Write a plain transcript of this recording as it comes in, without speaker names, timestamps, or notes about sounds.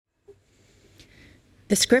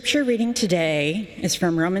The scripture reading today is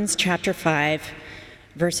from Romans chapter 5,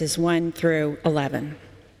 verses 1 through 11.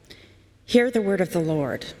 Hear the word of the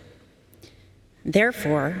Lord.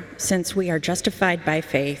 Therefore, since we are justified by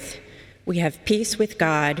faith, we have peace with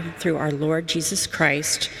God through our Lord Jesus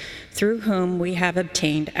Christ, through whom we have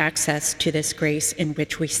obtained access to this grace in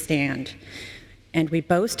which we stand, and we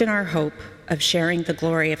boast in our hope of sharing the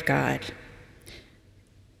glory of God.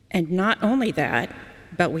 And not only that,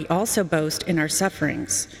 but we also boast in our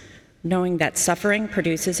sufferings, knowing that suffering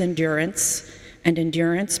produces endurance, and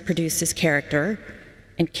endurance produces character,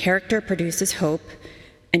 and character produces hope,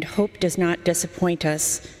 and hope does not disappoint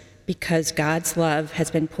us, because God's love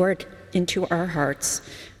has been poured into our hearts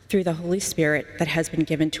through the Holy Spirit that has been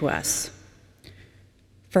given to us.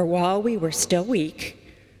 For while we were still weak,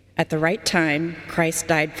 at the right time, Christ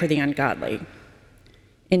died for the ungodly.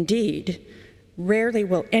 Indeed, rarely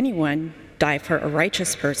will anyone die for a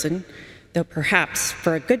righteous person, though perhaps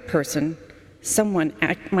for a good person, someone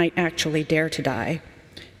might actually dare to die.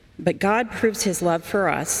 But God proves his love for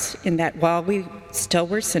us in that while we still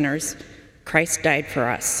were sinners, Christ died for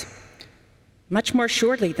us. Much more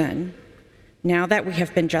surely then, now that we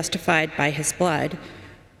have been justified by his blood,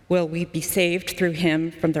 will we be saved through him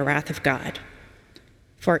from the wrath of God.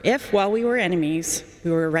 For if, while we were enemies, we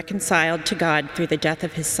were reconciled to God through the death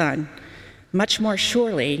of his Son, much more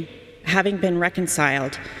surely, having been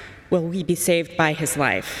reconciled, will we be saved by his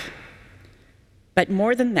life. But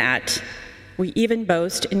more than that, we even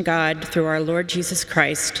boast in God through our Lord Jesus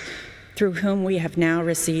Christ, through whom we have now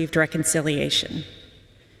received reconciliation.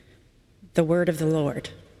 The word of the Lord.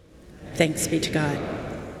 Thanks be to God.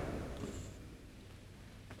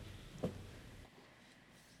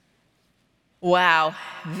 Wow,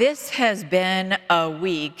 this has been a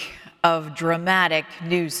week of dramatic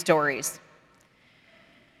news stories.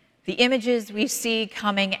 The images we see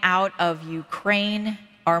coming out of Ukraine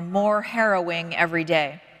are more harrowing every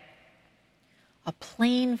day. A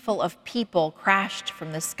plane full of people crashed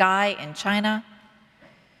from the sky in China.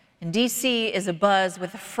 And D.C. is abuzz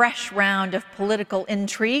with a fresh round of political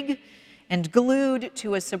intrigue and glued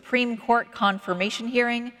to a Supreme Court confirmation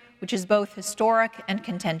hearing, which is both historic and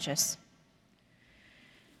contentious.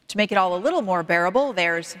 To make it all a little more bearable,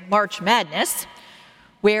 there's March Madness,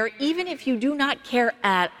 where even if you do not care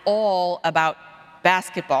at all about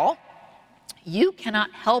basketball, you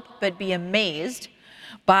cannot help but be amazed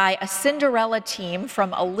by a Cinderella team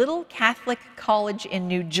from a little Catholic college in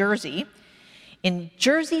New Jersey, in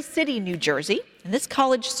Jersey City, New Jersey, and this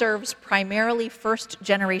college serves primarily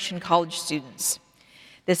first-generation college students.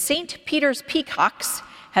 The St. Peter's Peacocks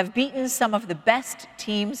have beaten some of the best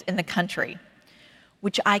teams in the country,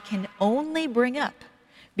 which I can only bring up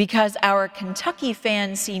because our Kentucky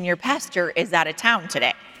fan senior pastor is out of town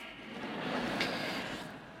today.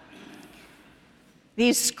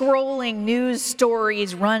 These scrolling news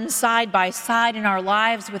stories run side by side in our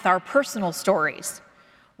lives with our personal stories,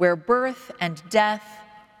 where birth and death,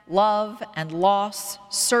 love and loss,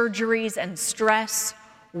 surgeries and stress,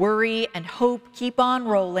 worry and hope keep on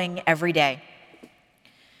rolling every day.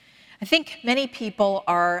 I think many people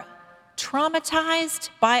are traumatized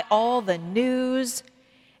by all the news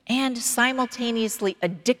and simultaneously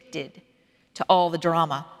addicted to all the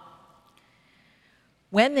drama.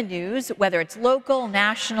 When the news, whether it's local,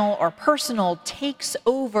 national, or personal, takes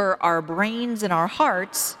over our brains and our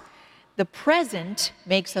hearts, the present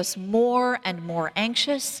makes us more and more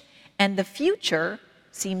anxious, and the future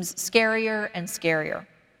seems scarier and scarier.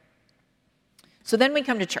 So then we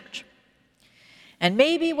come to church. And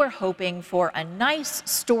maybe we're hoping for a nice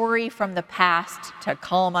story from the past to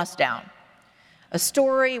calm us down. A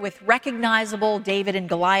story with recognizable David and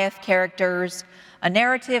Goliath characters, a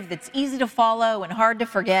narrative that's easy to follow and hard to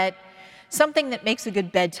forget, something that makes a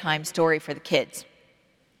good bedtime story for the kids.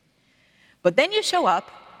 But then you show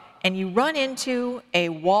up and you run into a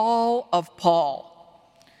wall of Paul.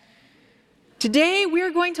 Today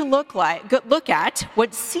we're going to look at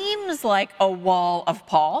what seems like a wall of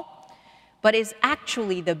Paul, but is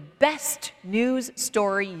actually the best news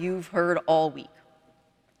story you've heard all week.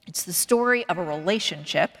 It's the story of a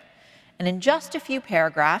relationship, and in just a few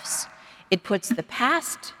paragraphs, it puts the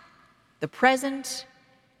past, the present,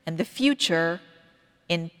 and the future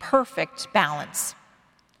in perfect balance.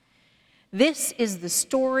 This is the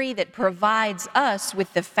story that provides us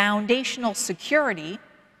with the foundational security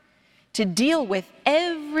to deal with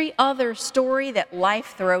every other story that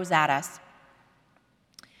life throws at us.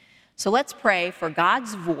 So let's pray for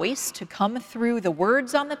God's voice to come through the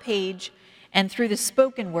words on the page and through the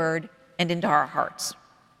spoken word and into our hearts.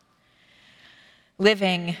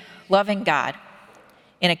 Living, loving God,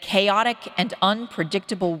 In a chaotic and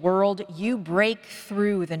unpredictable world, you break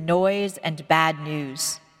through the noise and bad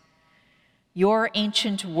news. Your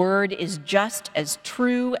ancient word is just as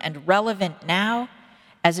true and relevant now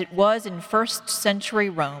as it was in first century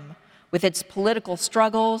Rome, with its political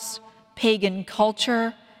struggles, pagan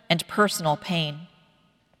culture, and personal pain.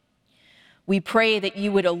 We pray that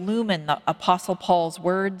you would illumine the Apostle Paul's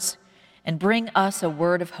words and bring us a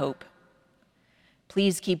word of hope.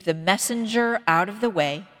 Please keep the messenger out of the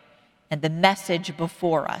way and the message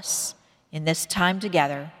before us in this time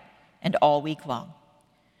together and all week long.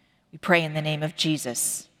 We pray in the name of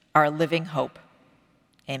Jesus, our living hope.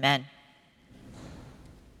 Amen.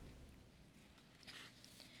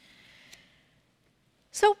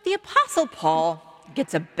 So the Apostle Paul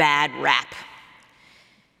gets a bad rap.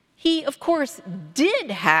 He, of course,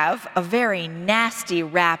 did have a very nasty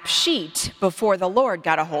rap sheet before the Lord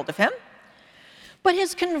got a hold of him, but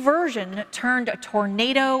his conversion turned a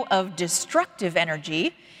tornado of destructive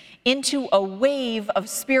energy into a wave of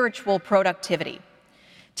spiritual productivity,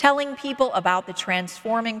 telling people about the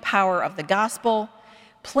transforming power of the gospel,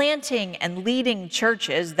 planting and leading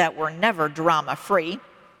churches that were never drama-free,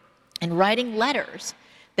 and writing letters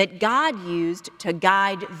that God used to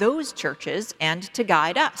guide those churches and to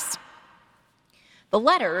guide us. The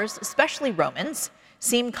letters, especially Romans,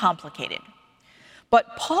 seem complicated,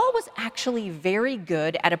 but Paul was actually very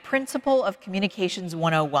good at a principle of Communications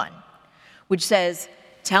 101, which says,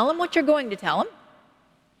 tell him what you're going to tell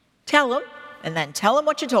him, and then tell him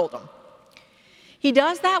what you told him. He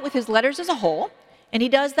does that with his letters as a whole, and he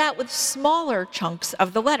does that with smaller chunks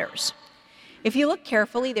of the letters. If you look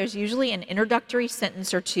carefully, there's usually an introductory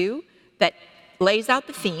sentence or two that lays out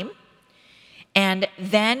the theme, and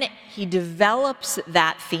then he develops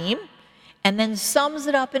that theme and then sums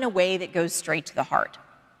it up in a way that goes straight to the heart.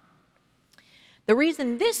 The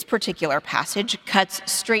reason this particular passage cuts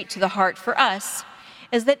straight to the heart for us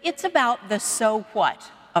is that it's about the so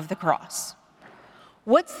what of the cross.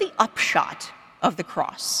 What's the upshot of the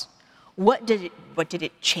cross? What did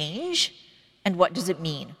it change, and what does it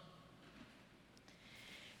mean?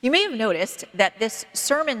 You may have noticed that this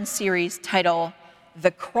sermon series title, The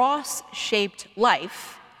Cross-Shaped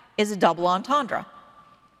Life, is a double entendre.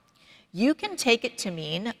 You can take it to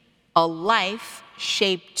mean a life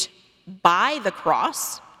shaped by the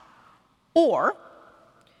cross, or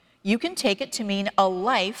you can take it to mean a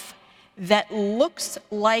life that looks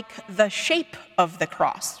like the shape of the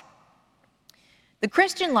cross. The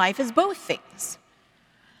Christian life is both things.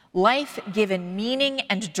 Life given meaning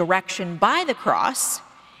and direction by the cross,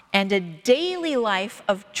 and a daily life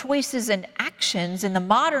of choices and actions in the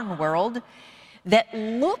modern world that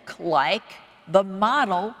look like the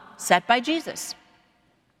model set by Jesus.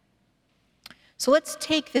 So let's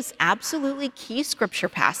take this absolutely key scripture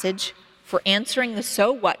passage for answering the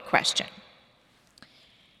so what question.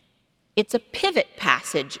 It's a pivot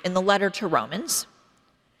passage in the letter to Romans,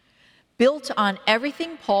 built on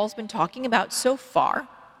everything Paul's been talking about so far,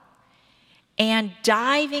 and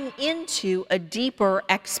diving into a deeper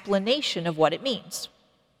explanation of what it means.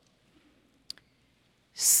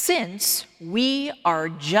 Since we are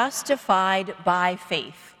justified by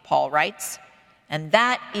faith, Paul writes, and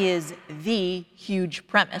that is the huge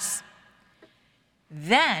premise,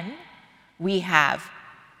 then we have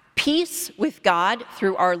peace with God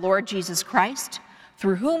through our Lord Jesus Christ,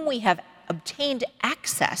 through whom we have obtained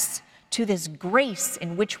access to this grace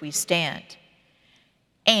in which we stand.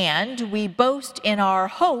 And we boast in our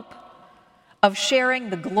hope of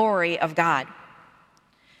sharing the glory of God.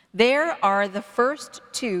 There are the first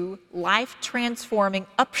two life-transforming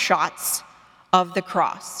upshots of the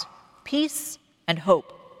cross, peace and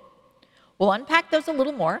hope. We'll unpack those a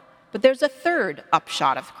little more, but there's a third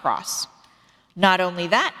upshot of the cross. Not only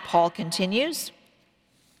that, Paul continues,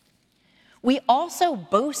 we also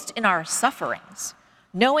boast in our sufferings,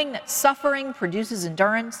 knowing that suffering produces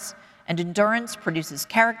endurance, and endurance produces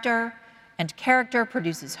character, and character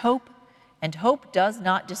produces hope, and hope does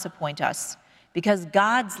not disappoint us, because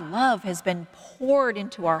God's love has been poured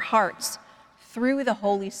into our hearts through the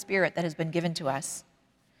Holy Spirit that has been given to us.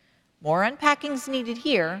 More unpacking is needed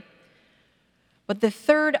here, but the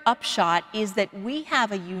third upshot is that we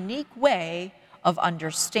have a unique way of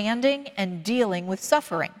understanding and dealing with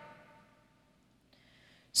suffering.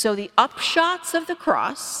 So the upshots of the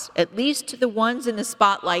cross, at least the ones in the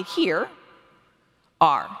spotlight here,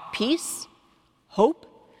 are peace, hope,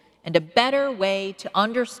 and a better way to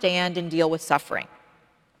understand and deal with suffering.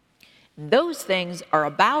 Those things are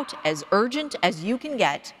about as urgent as you can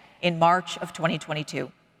get in March of 2022.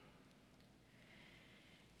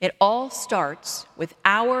 It all starts with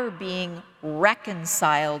our being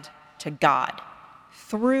reconciled to God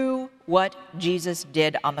through what Jesus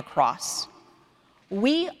did on the cross.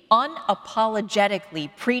 We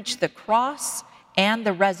unapologetically preach the cross and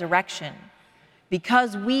the resurrection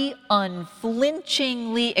because we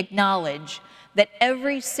unflinchingly acknowledge that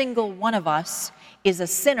every single one of us is a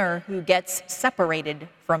sinner who gets separated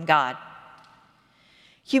from God.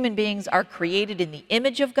 Human beings are created in the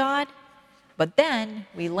image of God, but then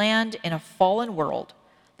we land in a fallen world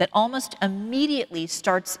that almost immediately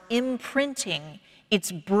starts imprinting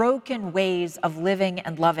its broken ways of living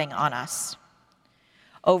and loving on us.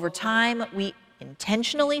 Over time, we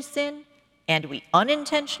intentionally sin and we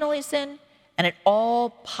unintentionally sin, and it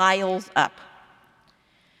all piles up.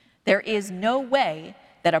 There is no way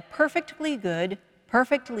that a perfectly good,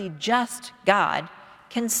 perfectly just God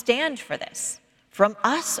can stand for this, from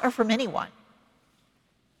us or from anyone.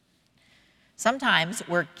 Sometimes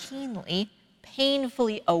we're keenly,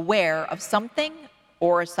 painfully aware of something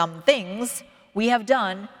or some things we have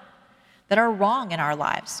done that are wrong in our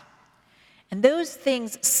lives. And those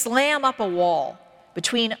things slam up a wall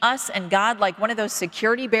between us and God like one of those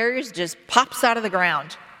security barriers just pops out of the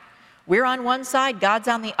ground. We're on one side, God's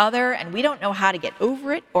on the other, and we don't know how to get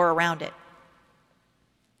over it or around it.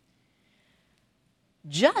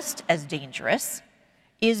 Just as dangerous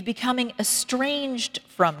is becoming estranged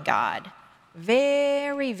from God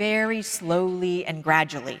very, very slowly and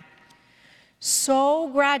gradually. So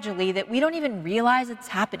gradually that we don't even realize it's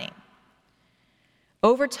happening.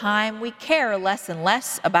 Over time, we care less and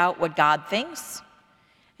less about what God thinks,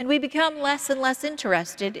 and we become less and less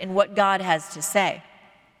interested in what God has to say.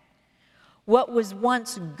 What was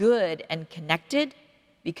once good and connected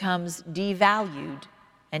becomes devalued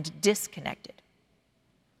and disconnected.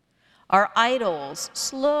 Our idols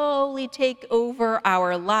slowly take over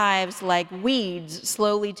our lives like weeds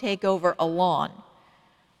slowly take over a lawn.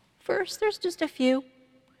 First, there's just a few,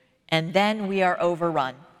 and then we are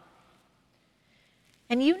overrun.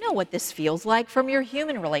 And you know what this feels like from your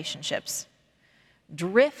human relationships.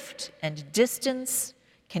 Drift and distance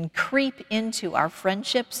can creep into our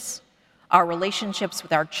friendships, our relationships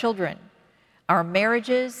with our children, our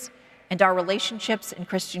marriages, and our relationships in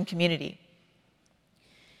Christian community.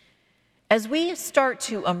 As we start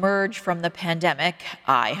to emerge from the pandemic,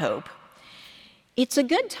 I hope, it's a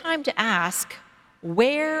good time to ask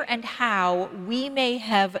where and how we may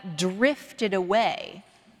have drifted away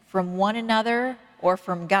from one another or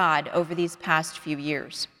from God over these past few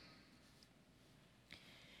years.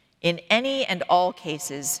 In any and all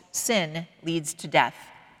cases, sin leads to death.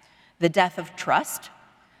 The death of trust,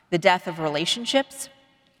 the death of relationships,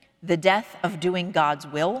 the death of doing God's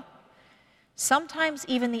will, sometimes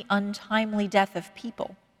even the untimely death of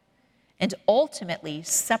people, and ultimately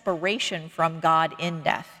separation from God in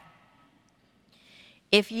death.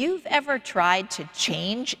 If you've ever tried to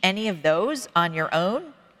change any of those on your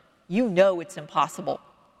own, you know it's impossible.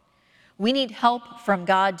 We need help from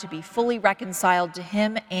God to be fully reconciled to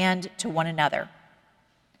Him and to one another.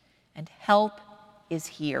 And help is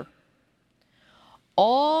here.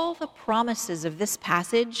 All the promises of this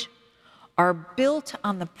passage are built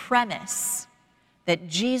on the premise that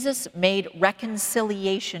Jesus made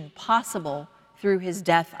reconciliation possible through His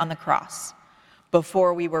death on the cross.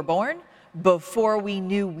 Before we were born, before we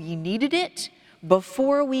knew we needed it,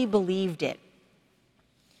 before we believed it.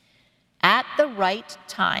 At the right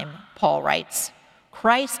time, Paul writes,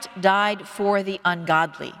 Christ died for the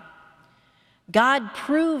ungodly. God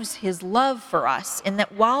proves His love for us in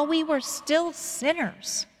that while we were still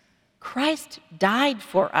sinners, Christ died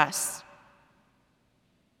for us.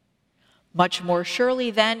 Much more surely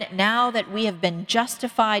then, now that we have been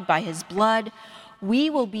justified by His blood, we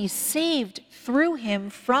will be saved through Him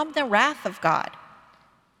from the wrath of God.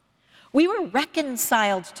 We were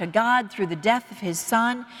reconciled to God through the death of His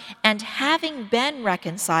Son, and having been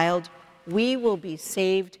reconciled, we will be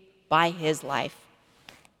saved by His life.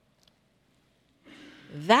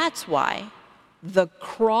 That's why the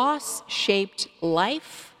cross-shaped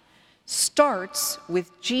life starts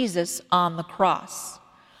with Jesus on the cross,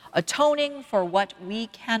 atoning for what we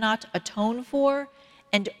cannot atone for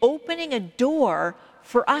and opening a door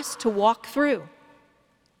for us to walk through.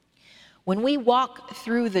 When we walk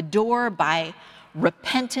through the door by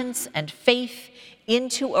repentance and faith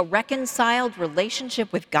into a reconciled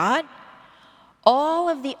relationship with God, all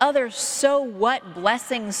of the other so what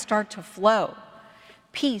blessings start to flow.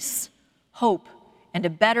 Peace, hope, and a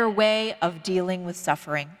better way of dealing with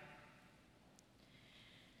suffering.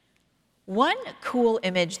 One cool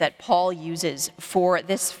image that Paul uses for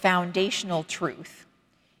this foundational truth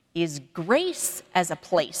is grace as a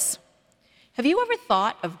place. Have you ever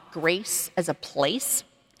thought of grace as a place?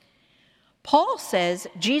 Paul says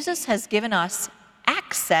Jesus has given us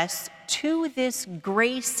access to this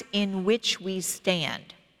grace in which we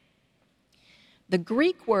stand. The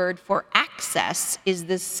Greek word for access is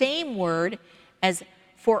the same word as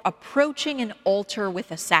for approaching an altar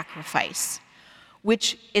with a sacrifice,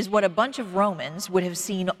 which is what a bunch of Romans would have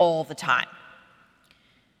seen all the time.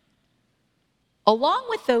 Along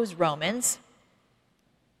with those Romans,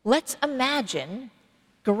 let's imagine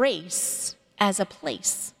grace as a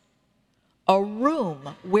place, a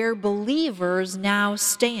room where believers now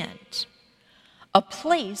stand, a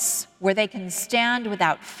place where they can stand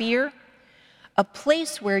without fear, a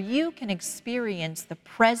place where you can experience the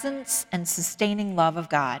presence and sustaining love of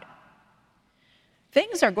God.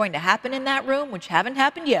 Things are going to happen in that room which haven't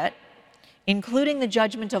happened yet, including the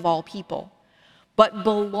judgment of all people. But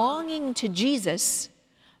belonging to Jesus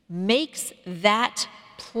makes that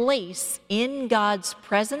place in God's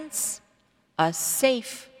presence a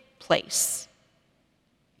safe place,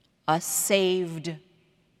 a saved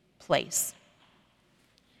place.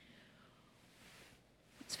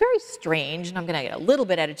 It's very strange, and I'm going to get a little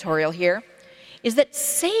bit editorial here, is that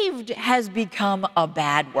saved has become a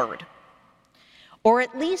bad word, or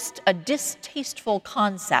at least a distasteful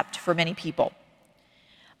concept for many people.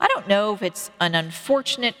 I don't know if it's an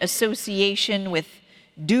unfortunate association with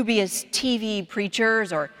dubious TV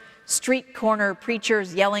preachers or street corner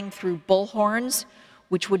preachers yelling through bullhorns,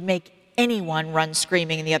 which would make anyone run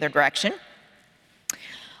screaming in the other direction.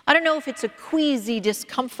 I don't know if it's a queasy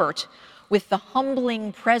discomfort with the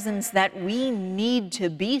humbling presence that we need to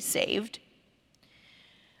be saved.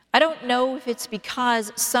 I don't know if it's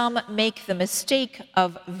because some make the mistake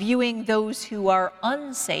of viewing those who are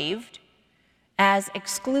unsaved as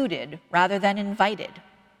excluded rather than invited.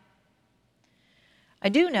 I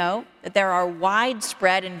do know that there are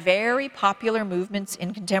widespread and very popular movements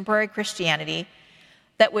in contemporary Christianity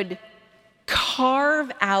that would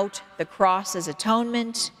carve out the cross as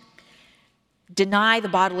atonement, deny the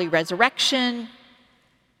bodily resurrection,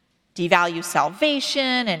 devalue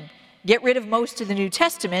salvation, and get rid of most of the New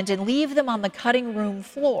Testament and leave them on the cutting room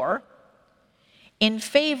floor in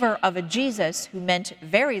favor of a Jesus who meant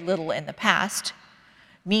very little in the past,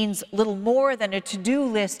 means little more than a to-do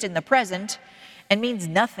list in the present, and means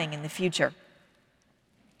nothing in the future.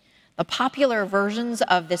 The popular versions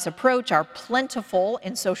of this approach are plentiful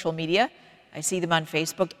in social media. I see them on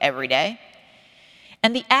Facebook every day.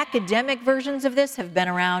 And the academic versions of this have been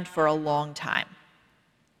around for a long time.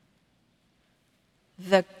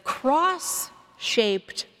 The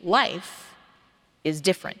cross-shaped life is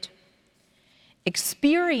different.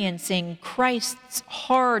 Experiencing Christ's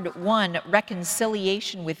hard-won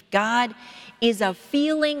reconciliation with God is a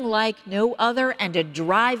feeling like no other and a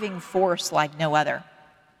driving force like no other.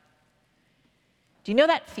 Do you know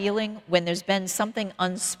that feeling when there's been something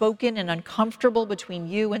unspoken and uncomfortable between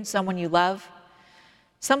you and someone you love?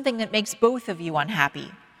 Something that makes both of you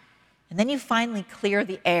unhappy. And then you finally clear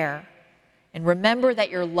the air and remember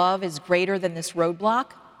that your love is greater than this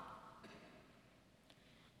roadblock?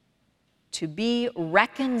 To be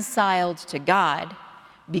reconciled to God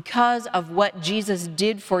because of what Jesus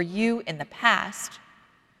did for you in the past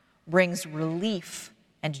brings relief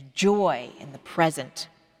and joy in the present.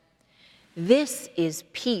 This is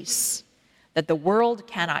peace that the world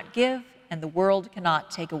cannot give and the world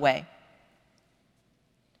cannot take away.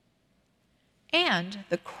 And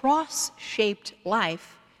the cross-shaped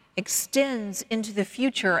life extends into the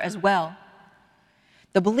future as well.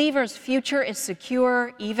 The believer's future is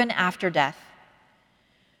secure even after death,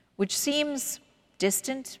 which seems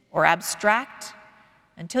distant or abstract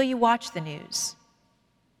until you watch the news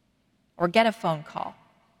or get a phone call.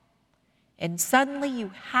 And suddenly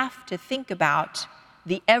you have to think about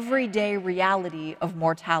the everyday reality of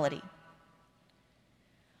mortality.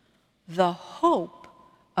 The hope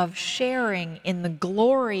of sharing in the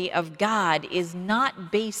glory of God is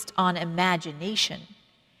not based on imagination.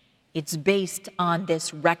 It's based on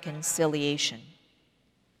this reconciliation.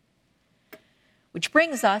 Which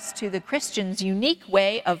brings us to the Christian's unique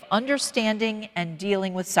way of understanding and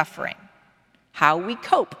dealing with suffering. How we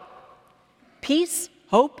cope. Peace,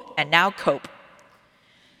 hope, and now cope.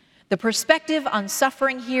 The perspective on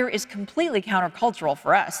suffering here is completely countercultural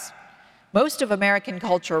for us. Most of American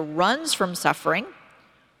culture runs from suffering,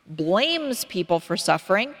 blames people for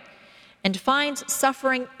suffering, and finds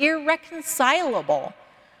suffering irreconcilable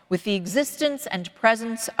with the existence and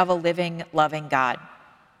presence of a living, loving God.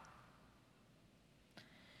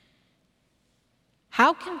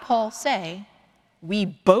 How can Paul say, we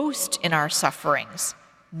boast in our sufferings,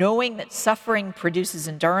 knowing that suffering produces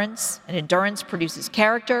endurance, and endurance produces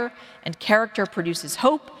character, and character produces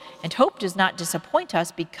hope, and hope does not disappoint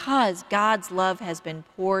us because God's love has been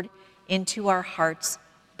poured into our hearts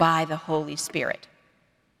by the Holy Spirit.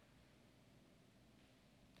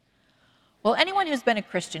 Well, anyone who's been a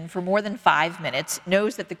Christian for more than 5 minutes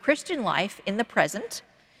knows that the Christian life in the present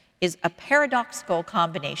is a paradoxical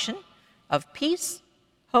combination of peace,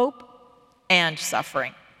 hope, and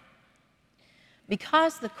suffering.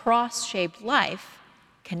 Because the cross-shaped life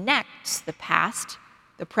connects the past,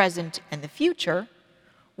 the present, and the future,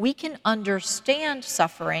 we can understand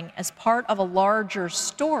suffering as part of a larger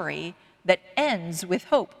story that ends with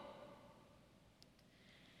hope.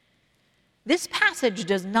 This passage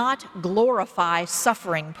does not glorify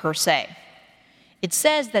suffering per se. It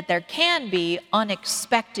says that there can be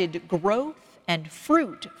unexpected growth and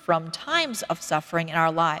fruit from times of suffering in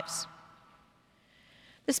our lives.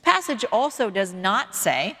 This passage also does not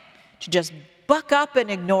say to just buck up and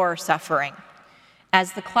ignore suffering,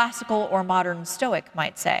 as the classical or modern Stoic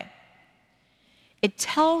might say. It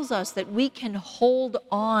tells us that we can hold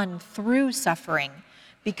on through suffering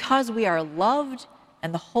because we are loved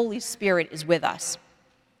and the Holy Spirit is with us.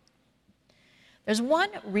 There's one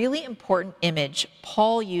really important image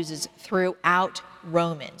Paul uses throughout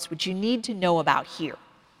Romans, which you need to know about here.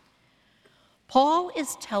 Paul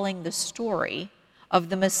is telling the story of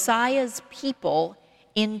the Messiah's people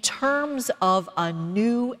in terms of a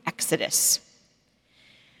new exodus.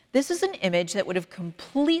 This is an image that would have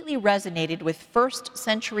completely resonated with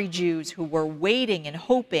first-century Jews who were waiting and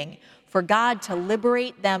hoping for God to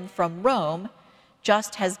liberate them from Rome,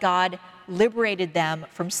 just as God liberated them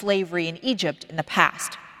from slavery in Egypt in the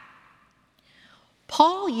past.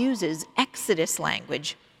 Paul uses Exodus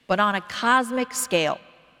language, but on a cosmic scale.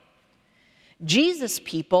 Jesus'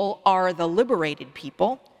 people are the liberated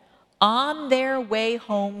people on their way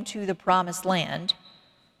home to the promised land,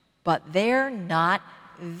 but they're not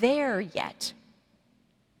there yet.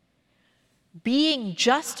 Being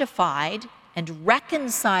justified and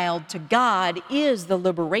reconciled to God is the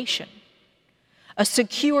liberation. A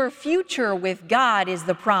secure future with God is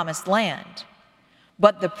the promised land,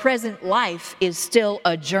 but the present life is still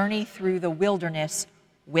a journey through the wilderness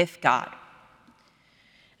with God.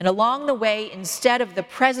 And along the way, instead of the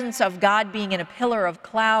presence of God being in a pillar of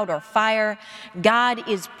cloud or fire, God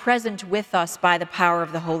is present with us by the power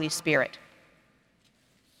of the Holy Spirit.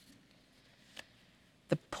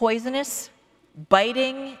 The poisonous,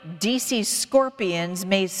 biting DC scorpions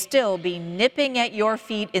may still be nipping at your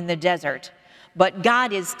feet in the desert, but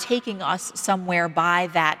God is taking us somewhere by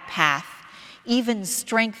that path, even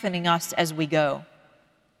strengthening us as we go.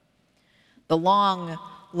 The long,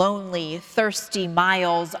 lonely, thirsty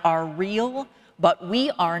miles are real, but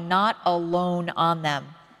we are not alone on them.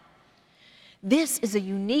 This is a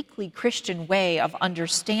uniquely Christian way of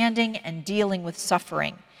understanding and dealing with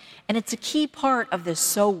suffering, and it's a key part of the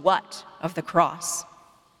so what of the cross.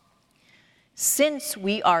 Since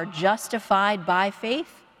we are justified by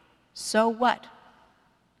faith, so what?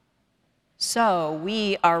 So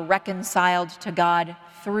we are reconciled to God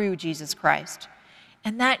through Jesus Christ,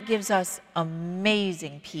 and that gives us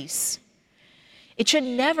amazing peace. It should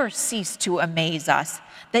never cease to amaze us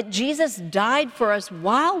that Jesus died for us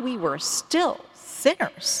while we were still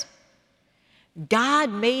sinners. God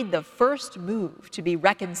made the first move to be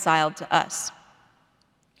reconciled to us.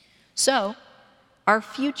 So our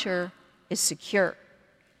future is secure,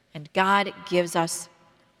 and God gives us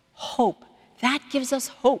hope. That gives us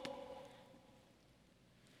hope.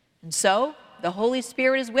 And so the Holy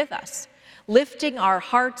Spirit is with us, lifting our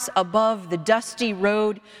hearts above the dusty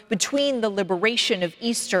road between the liberation of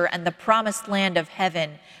Easter and the promised land of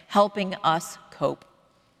heaven, helping us cope.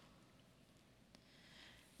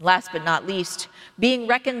 Last but not least, being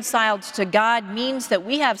reconciled to God means that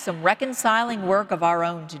we have some reconciling work of our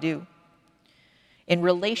own to do. In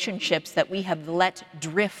relationships that we have let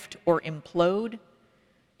drift or implode,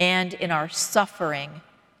 and in our suffering,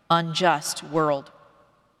 unjust world.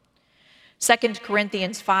 2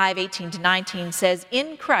 Corinthians 5:18-19 says,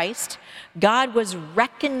 "In Christ, God was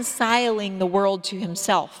reconciling the world to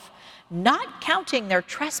himself, not counting their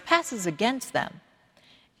trespasses against them,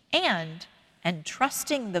 and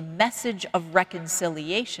entrusting the message of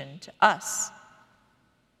reconciliation to us."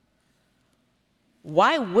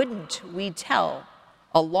 Why wouldn't we tell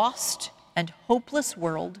a lost and hopeless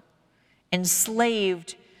world,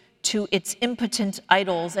 enslaved to its impotent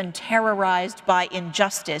idols and terrorized by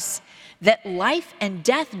injustice, that life and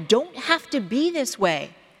death don't have to be this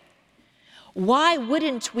way? Why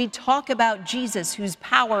wouldn't we talk about Jesus, whose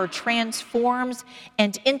power transforms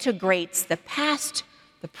and integrates the past,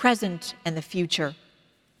 the present, and the future?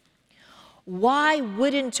 Why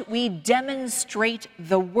wouldn't we demonstrate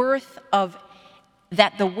the worth of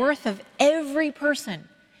every person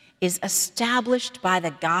is established by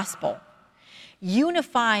the gospel,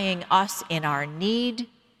 unifying us in our need,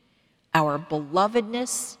 our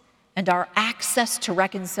belovedness, and our access to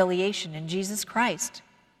reconciliation in Jesus Christ.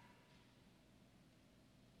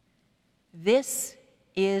 This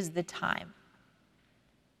is the time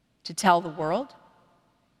to tell the world.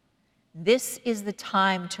 This is the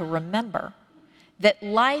time to remember that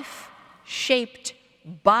life shaped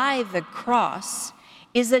by the cross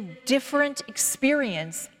is a different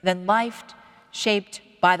experience than life shaped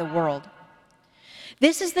by the world.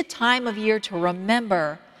 This is the time of year to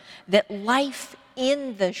remember that life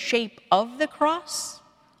in the shape of the cross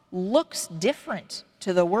looks different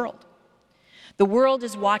to the world. The world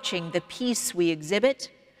is watching the peace we exhibit,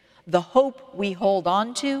 the hope we hold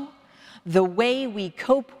on to, the way we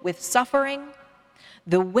cope with suffering,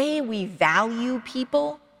 the way we value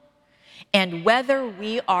people, and whether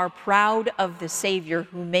we are proud of the Savior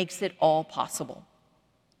who makes it all possible.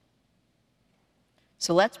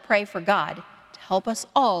 So let's pray for God to help us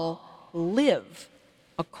all live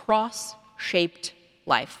a cross-shaped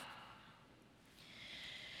life.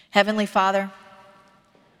 Heavenly Father,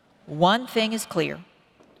 one thing is clear.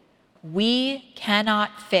 We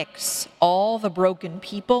cannot fix all the broken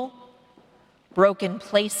people, broken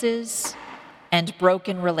places, and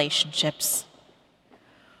broken relationships.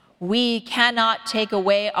 We cannot take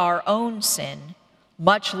away our own sin,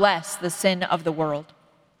 much less the sin of the world.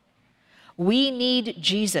 We need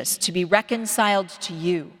Jesus to be reconciled to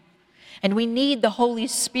you, and we need the Holy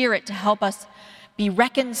Spirit to help us be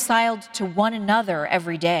reconciled to one another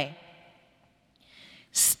every day.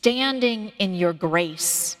 Standing in your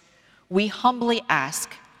grace, we humbly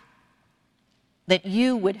ask that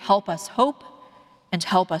you would help us hope and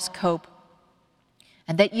help us cope,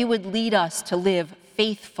 and that you would lead us to live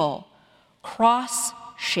faithful,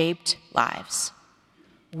 cross-shaped lives.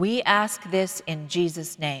 We ask this in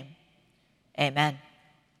Jesus' name. Amen.